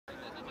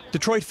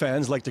Detroit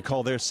fans like to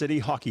call their city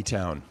Hockey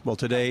Town. Well,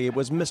 today it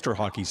was Mr.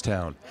 Hockey's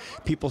town.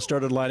 People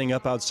started lining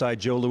up outside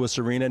Joe Louis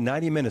Arena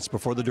 90 minutes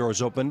before the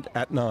doors opened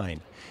at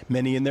 9.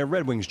 Many in their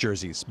Red Wings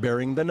jerseys,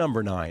 bearing the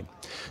number 9.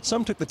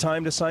 Some took the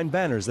time to sign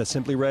banners that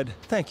simply read,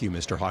 "Thank you,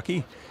 Mr.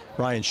 Hockey."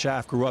 Ryan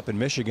Schaff grew up in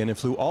Michigan and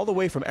flew all the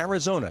way from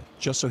Arizona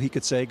just so he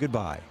could say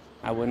goodbye.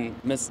 I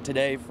wouldn't miss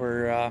today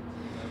for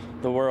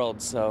the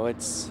world, so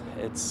it's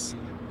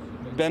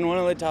been one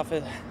of the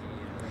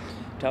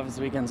toughest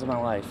weekends of my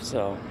life,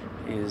 so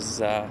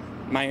he's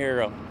my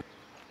hero.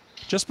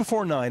 Just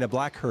before 9, a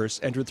black hearse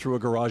entered through a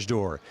garage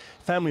door.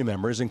 Family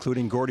members,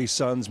 including Gordie's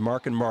sons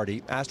Mark and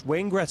Marty, asked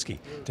Wayne Gretzky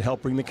to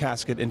help bring the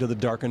casket into the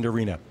darkened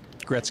arena.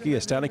 Gretzky,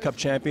 a Stanley Cup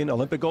champion,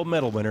 Olympic gold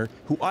medal winner,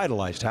 who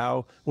idolized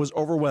Howe, was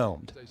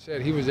overwhelmed. As I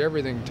said, he was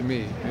everything to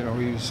me. You know,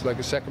 he was like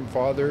a second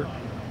father.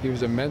 He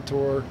was a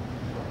mentor.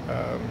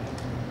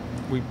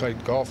 We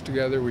played golf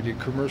together. We did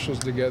commercials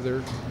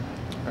together.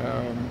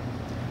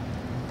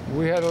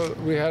 We had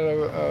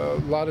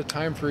a lot of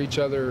time for each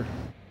other.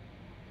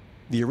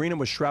 The arena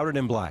was shrouded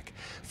in black,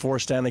 4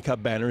 Stanley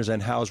Cup banners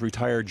and Howe's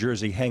retired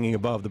jersey hanging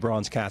above the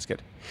bronze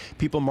casket.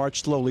 People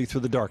marched slowly through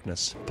the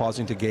darkness,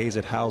 pausing to gaze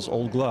at Howe's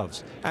old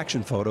gloves,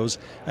 action photos,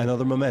 and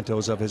other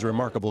mementos of his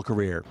remarkable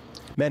career.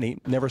 Many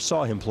never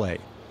saw him play,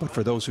 but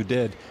for those who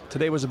did,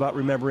 today was about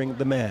remembering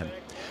the man.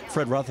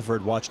 Fred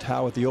Rutherford watched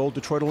Howe at the old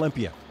Detroit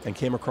Olympia and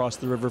came across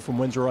the river from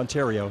Windsor,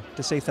 Ontario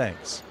to say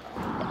thanks.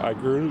 I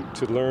grew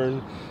to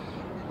learn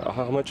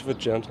how much of a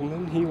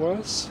gentleman he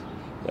was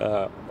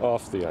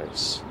off the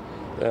ice.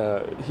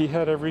 He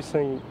had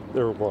everything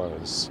there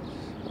was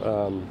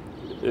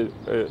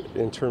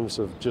in terms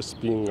of just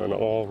being an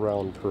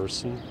all-round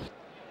person.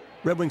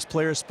 Red Wings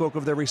players spoke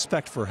of their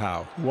respect for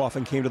Howe, who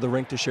often came to the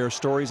rink to share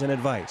stories and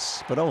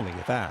advice, but only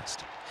if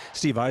asked.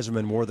 Steve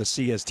Yzerman wore the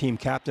C as team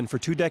captain for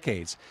 2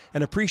 decades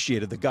and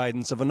appreciated the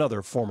guidance of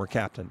another former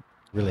captain.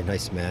 Really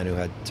nice man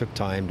who took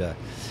time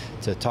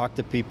to talk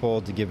to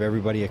people, to give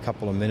everybody a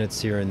couple of minutes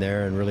here and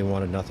there, and really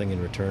wanted nothing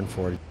in return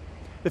for it.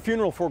 The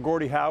funeral for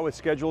Gordie Howe is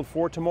scheduled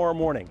for tomorrow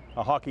morning.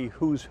 A hockey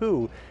who's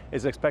who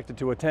is expected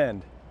to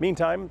attend.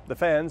 Meantime, the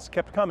fans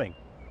kept coming.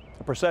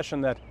 A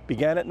procession that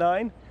began at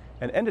 9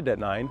 and ended at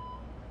 9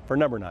 for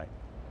number 9.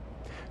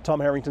 Tom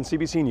Harrington,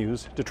 CBC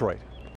News, Detroit.